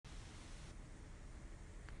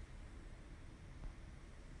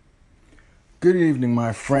Good evening,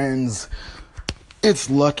 my friends.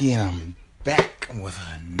 It's Lucky, and I'm back with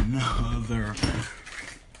another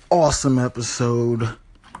awesome episode.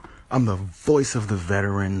 I'm the voice of the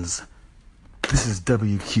veterans. This is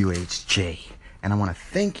WQHJ, and I want to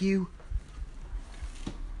thank you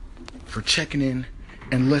for checking in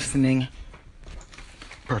and listening,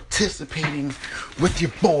 participating with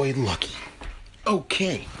your boy Lucky.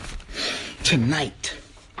 Okay, tonight.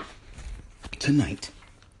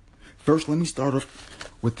 First, let me start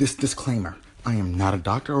off with this disclaimer. I am not a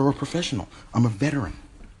doctor or a professional. I'm a veteran.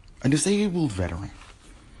 A disabled veteran.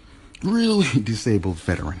 Really disabled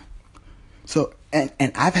veteran. So, and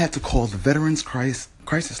I've had to call the Veterans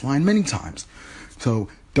Crisis Line many times. So,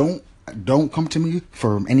 don't come to me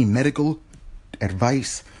for any medical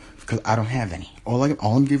advice, because I don't have any. All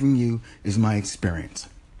I'm giving you is my experience.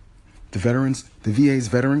 The VA's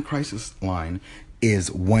Veteran Crisis Line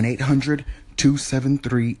is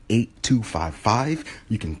 1-800-273-8255.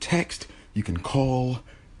 You can text, you can call,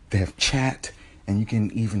 they have chat, and you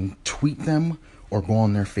can even tweet them or go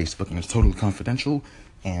on their Facebook, and it's totally confidential,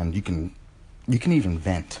 and you can even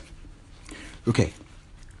vent. Okay,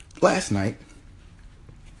 last night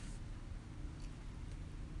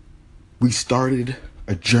we started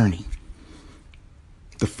a journey.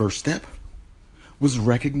 The first step was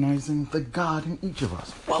recognizing the God in each of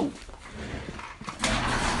us. Whoa.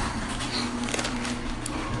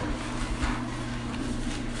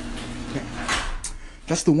 Okay.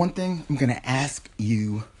 That's the one thing I'm going to ask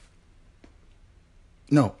you.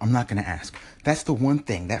 No, I'm not going to ask. That's the one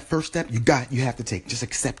thing. That first step you have to take. Just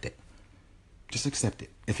accept it. Just accept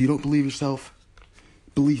it. If you don't believe yourself,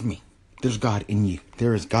 believe me. There's God in you.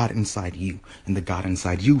 There is God inside you. And the God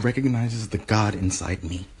inside you recognizes the God inside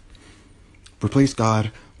me. Replace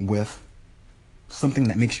God with something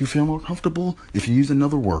that makes you feel more comfortable. If you use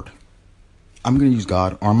another word, I'm going to use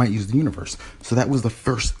God, or I might use the universe. So that was the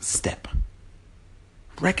first step.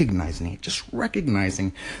 Recognizing it. Just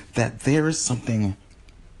recognizing that there is something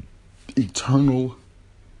eternal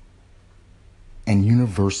and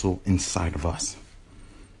universal inside of us.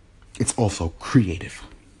 It's also creative.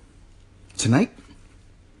 Tonight,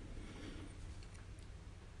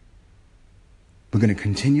 we're going to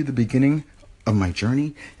continue the beginning of my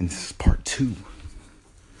journey, and this is part 2.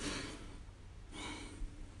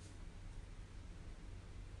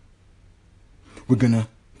 We're going to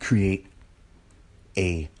create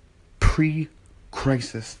a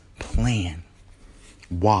pre-crisis plan.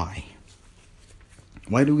 Why?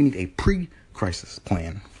 Why do we need a pre-crisis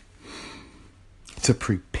plan? To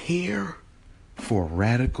prepare for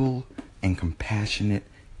radical and compassionate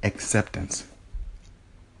acceptance.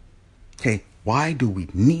 Okay, why do I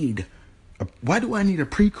need a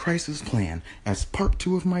pre-crisis plan as part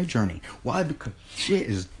 2 of my journey? Why? Because shit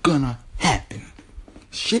is gonna happen.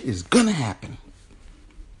 Shit is gonna happen.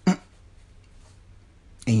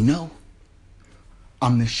 And you know,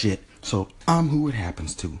 I'm the shit, so I'm who it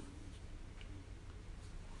happens to.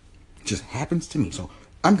 It just happens to me, so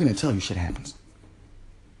I'm gonna tell you shit happens.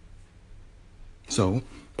 So,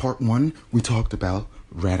 part 1, we talked about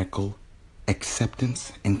radical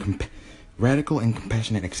acceptance and radical and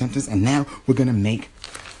compassionate acceptance, and now we're gonna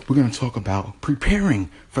talk about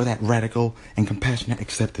preparing for that radical and compassionate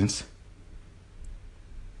acceptance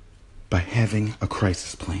by having a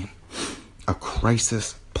crisis plan. A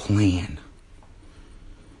crisis plan.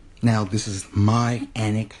 Now, this is my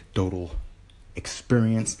anecdotal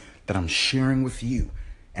experience that I'm sharing with you,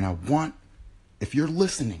 and I want, if you're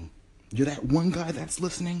listening, you're that one guy that's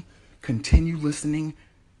listening, continue listening.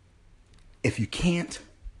 If you can't,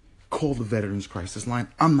 call the Veterans Crisis Line.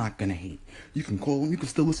 I'm not going to hate. You can call them. You can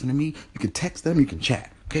still listen to me. You can text them. You can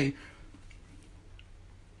chat. Okay?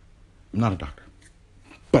 I'm not a doctor,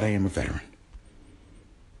 but I am a veteran.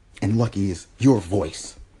 And Lucky is your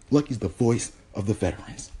voice. Lucky's the voice of the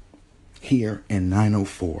veterans here in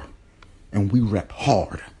 904. And we rep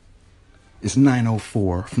hard. It's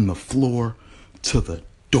 904 from the floor to the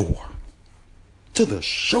door. To the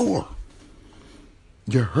shore.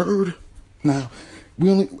 You heard? Now,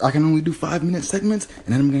 I can only do 5-minute segments,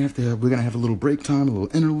 and then we're gonna have a little break time, a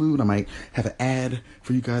little interlude. I might have an ad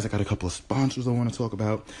for you guys. I got a couple of sponsors I want to talk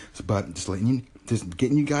about, but just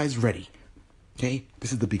getting you guys ready. Okay,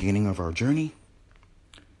 this is the beginning of our journey.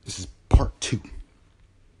 This is part 2.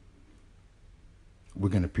 We're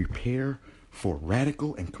gonna prepare for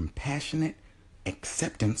radical and compassionate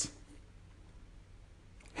acceptance.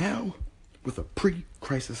 How? With a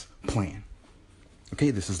pre-crisis plan. Okay,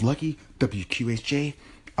 this is Lucky, WQHJ.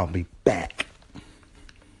 I'll be back.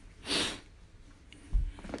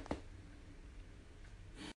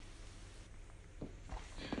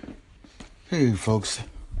 Hey, folks.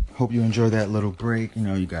 hope you enjoyed that little break.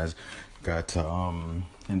 You guys got to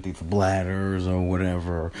empty the bladders or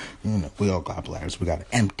whatever. We all got bladders. We got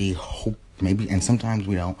to empty, hope maybe, and sometimes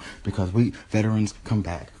we don't, because we veterans come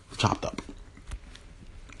back chopped up.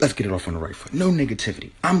 Let's get it off on the right foot. No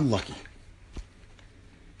negativity. I'm lucky.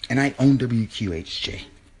 And I own WQHJ.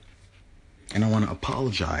 And I want to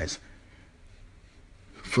apologize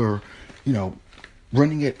for,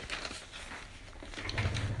 running it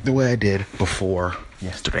the way I did before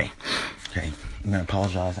yesterday. Okay, I'm going to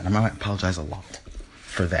apologize, and I'm going to apologize a lot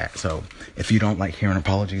for that. So if you don't like hearing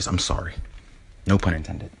apologies, I'm sorry. No pun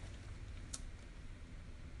intended.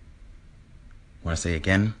 I want to say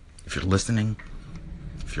again, if you're listening,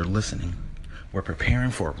 we're preparing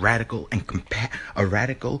for we're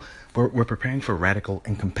preparing for radical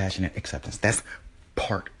and compassionate acceptance. That's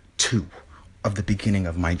part 2 of the beginning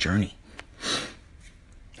of my journey.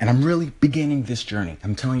 And I'm really beginning this journey.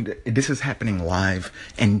 I'm telling you, this is happening live,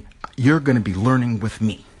 and you're going to be learning with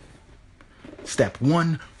me. Step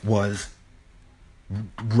 1 was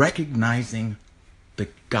recognizing the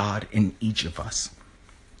God in each of us.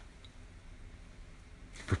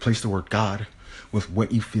 Replace the word God with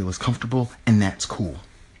what you feel is comfortable, and that's cool.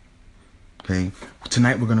 Okay?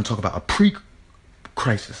 Tonight we're going to talk about a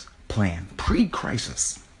pre-crisis plan.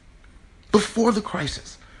 Pre-crisis. Before the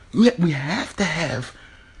crisis. We have to have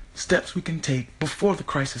steps we can take before the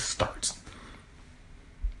crisis starts.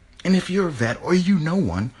 And if you're a vet or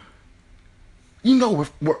one,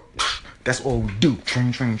 that's all we do.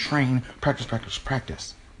 Train,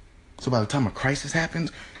 practice. So by the time a crisis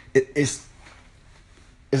happens, it's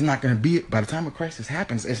not going to be, by the time a crisis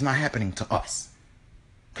happens, it's not happening to us.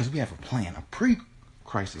 Because we have a plan, a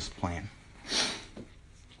pre-crisis plan.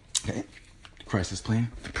 Okay? Crisis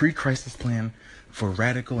plan. The pre-crisis plan for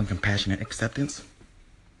radical and compassionate acceptance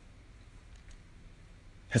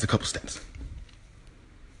has a couple steps.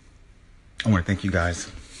 I want to thank you guys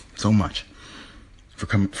so much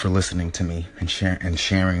for listening to me and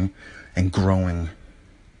sharing and growing.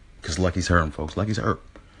 Because Lucky's hurting, folks. Lucky's hurt.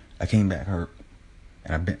 I came back hurt.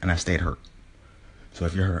 And I stayed hurt. So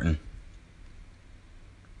if you're hurting,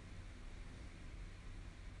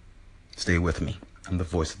 stay with me. I'm the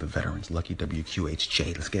voice of the veterans, Lucky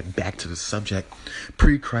WQHJ. Let's get back to the subject.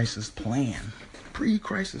 Pre-crisis plan.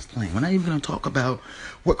 Pre-crisis plan. We're not even going to talk about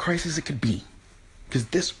what crisis it could be. Because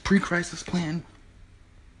this pre-crisis plan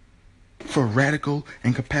for radical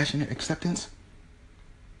and compassionate acceptance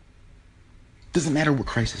doesn't matter what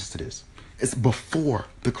crisis it is. It's before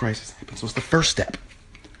the crisis happens. So it's the first step.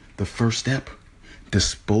 The first step,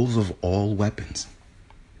 dispose of all weapons.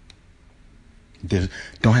 Don't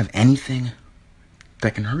have anything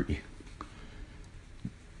that can hurt you.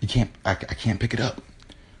 I can't pick it up.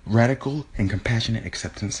 Radical and compassionate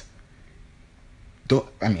acceptance.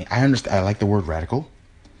 I understand. I like the word radical.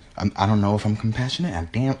 I don't know if I'm compassionate.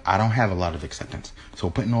 I don't have a lot of acceptance. So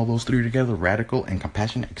putting all those 3 together, radical and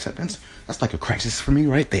compassionate acceptance, that's like a crisis for me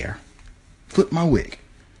right there. Flip my wig.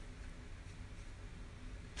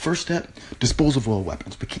 First step, dispose of all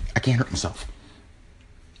weapons. But I can't hurt myself.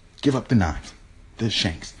 Give up the knives, the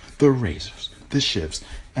shanks, the razors, the shivs.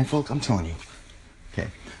 And folks, I'm telling you, okay,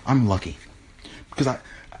 I'm lucky. Because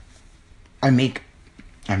I make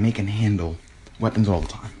and handle weapons all the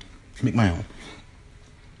time. I make my own.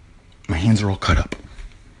 My hands are all cut up.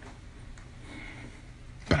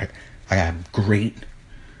 But I have great,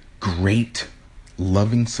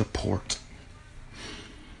 loving support.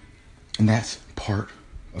 And that's part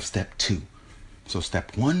of step 2. So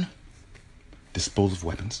step 1, dispose of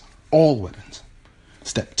weapons. All weapons.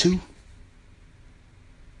 Step 2,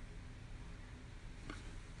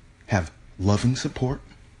 have loving support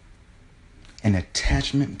and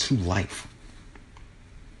attachment to life.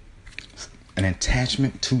 An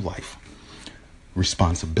attachment to life.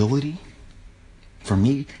 Responsibility. For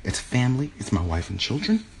me, it's family. It's my wife and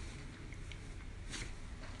children.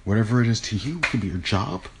 Whatever it is to you, it could be your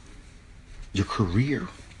job, your career.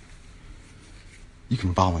 You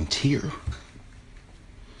can volunteer.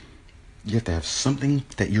 You have to have something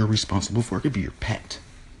that you're responsible for. It could be your pet.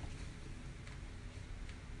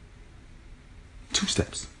 2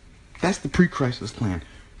 steps. That's the pre-crisis plan.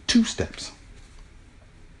 2 steps.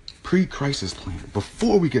 Pre-crisis plan.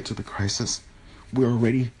 Before we get to the crisis, we're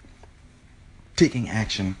already taking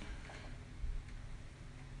action.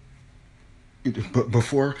 But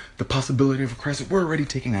before the possibility of a crisis, we're already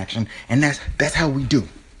taking action. And that's how we do.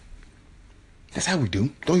 That's how we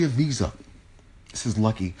do. Throw your V's up. This is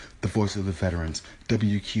Lucky, the voice of the veterans,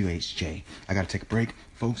 WQHJ. I gotta take a break.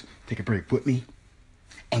 Folks, take a break with me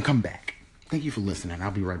and come back. Thank you for listening.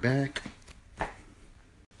 I'll be right back.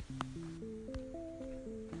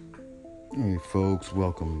 Hey folks,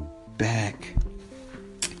 welcome back.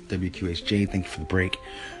 WQHJ, thank you for the break.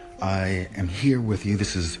 I am here with you.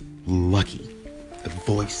 This is Lucky, the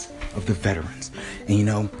voice of the veterans. And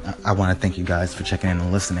I want to thank you guys for checking in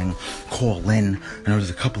and listening. Call in. I know there's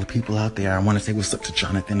a couple of people out there. I want to say what's up to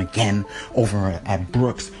Jonathan again over at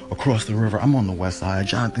Brooks across the river. I'm on the west side.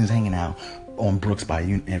 Jonathan's hanging out on Brooks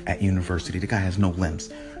at university. The guy has no limbs.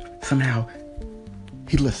 Somehow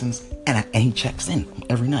he listens and he checks in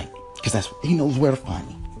every night because he knows where to find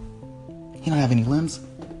me. He don't have any limbs.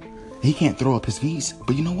 He can't throw up his V's.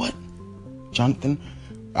 But you know what, Jonathan?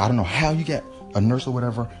 I don't know how you get a nurse or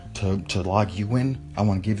whatever to log you in. I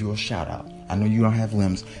want to give you a shout out. I know you don't have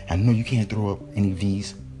limbs. I know you can't throw up any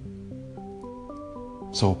V's.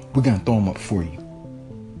 So we're going to throw them up for you.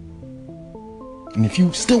 And if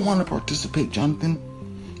you still want to participate, Jonathan,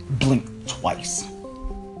 blink twice.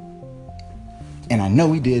 And I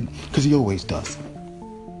know he did because he always does.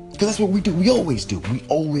 Because that's what we do. We always do. We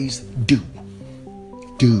always do.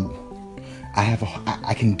 I have a hard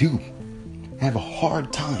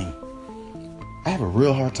time. I have a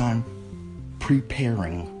real hard time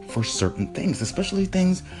preparing for certain things, especially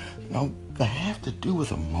things, that have to do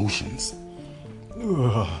with emotions.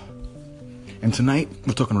 Ugh. And tonight,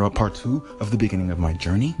 we're talking about part 2 of the beginning of my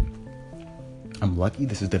journey. I'm Lucky.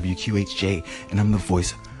 This is WQHJ, and I'm the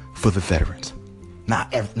voice for the veterans.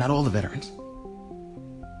 Not all the veterans.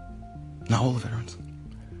 Not all the veterans.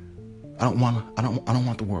 I don't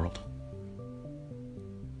want the world.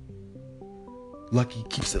 Lucky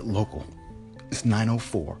keeps it local. It's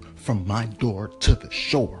 904 from my door to the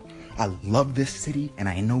shore. I love this city and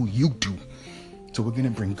I know you do. So we're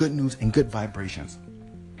gonna bring good news and good vibrations.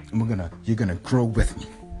 And you're gonna grow with me.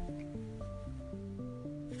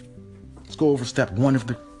 Let's go over step 1 of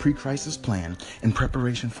the pre-crisis plan in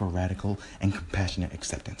preparation for radical and compassionate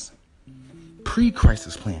acceptance.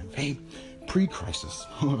 Pre-crisis plan. Hey, pre-crisis.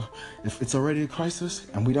 If it's already a crisis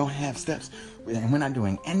and we don't have steps and we're not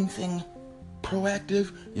doing anything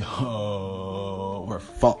proactive, we're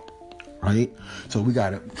fucked, right? So we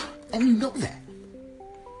gotta, and you know that.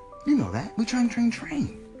 We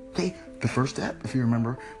train. Okay, the first step, if you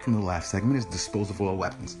remember from the last segment, is dispose of all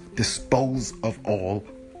weapons. Dispose of all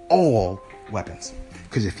weapons.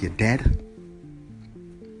 Because if you're dead,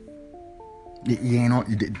 you ain't on.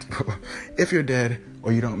 If you're dead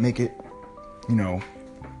or you don't make it, to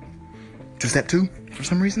step 2 for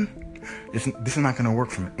some reason, this is not gonna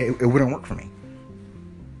work for me. It wouldn't work for me.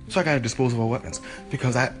 So I gotta dispose of all weapons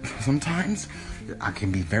because sometimes I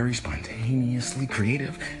can be very spontaneously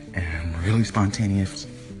creative and really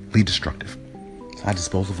spontaneously destructive. So I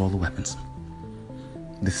dispose of all the weapons.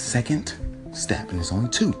 The second step, and there's only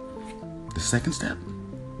 2. The second step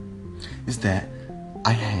is that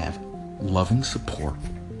I have loving support.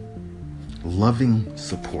 Loving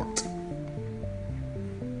support.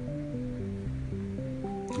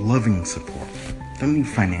 Don't need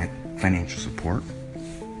financial support.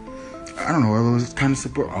 I don't know what other kind of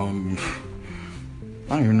support. I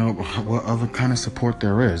don't even know what other kind of support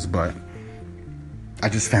there is, but I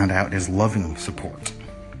just found out there's loving support.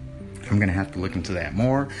 I'm gonna have to look into that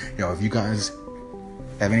more. If you guys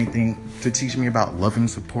have anything to teach me about loving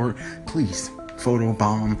support, please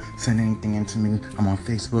photobomb, send anything in to me. I'm on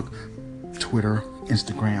Facebook, Twitter,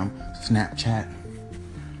 Instagram, Snapchat,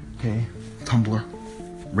 okay, Tumblr,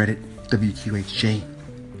 Reddit, WQHJ.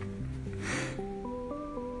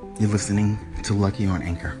 You're listening to Lucky on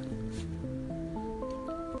Anchor.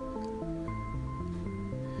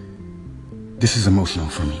 This is emotional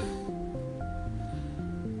for me.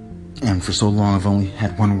 And for so long, I've only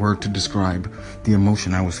had one word to describe the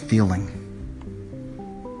emotion I was feeling.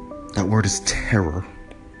 That word is terror.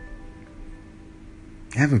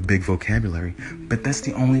 I have a big vocabulary, but that's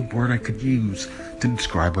the only word I could use to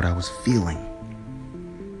describe what I was feeling.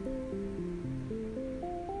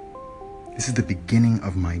 This is the beginning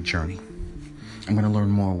of my journey. I'm going to learn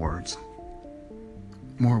more words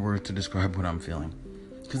to describe what I'm feeling.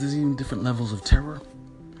 Because there's even different levels of terror.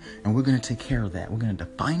 And we're going to take care of that. We're going to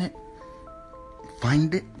define it,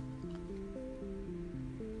 find it,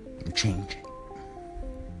 and change it.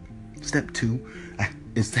 Step 2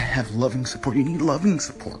 is to have loving support. You need loving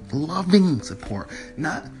support. Loving support.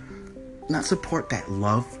 Not support that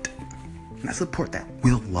loved. Not support that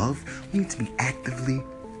will love. We need to be actively.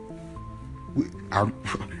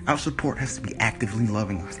 Our support has to be actively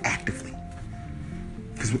loving us. Actively.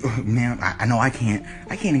 Because, man, I know I can't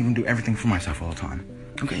even do everything for myself all the time.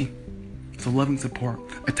 Okay? So loving support,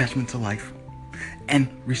 attachment to life, and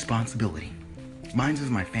responsibility. Mine is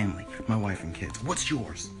my family, my wife and kids. What's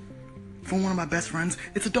yours? For one of my best friends,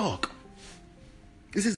 it's a dog. This is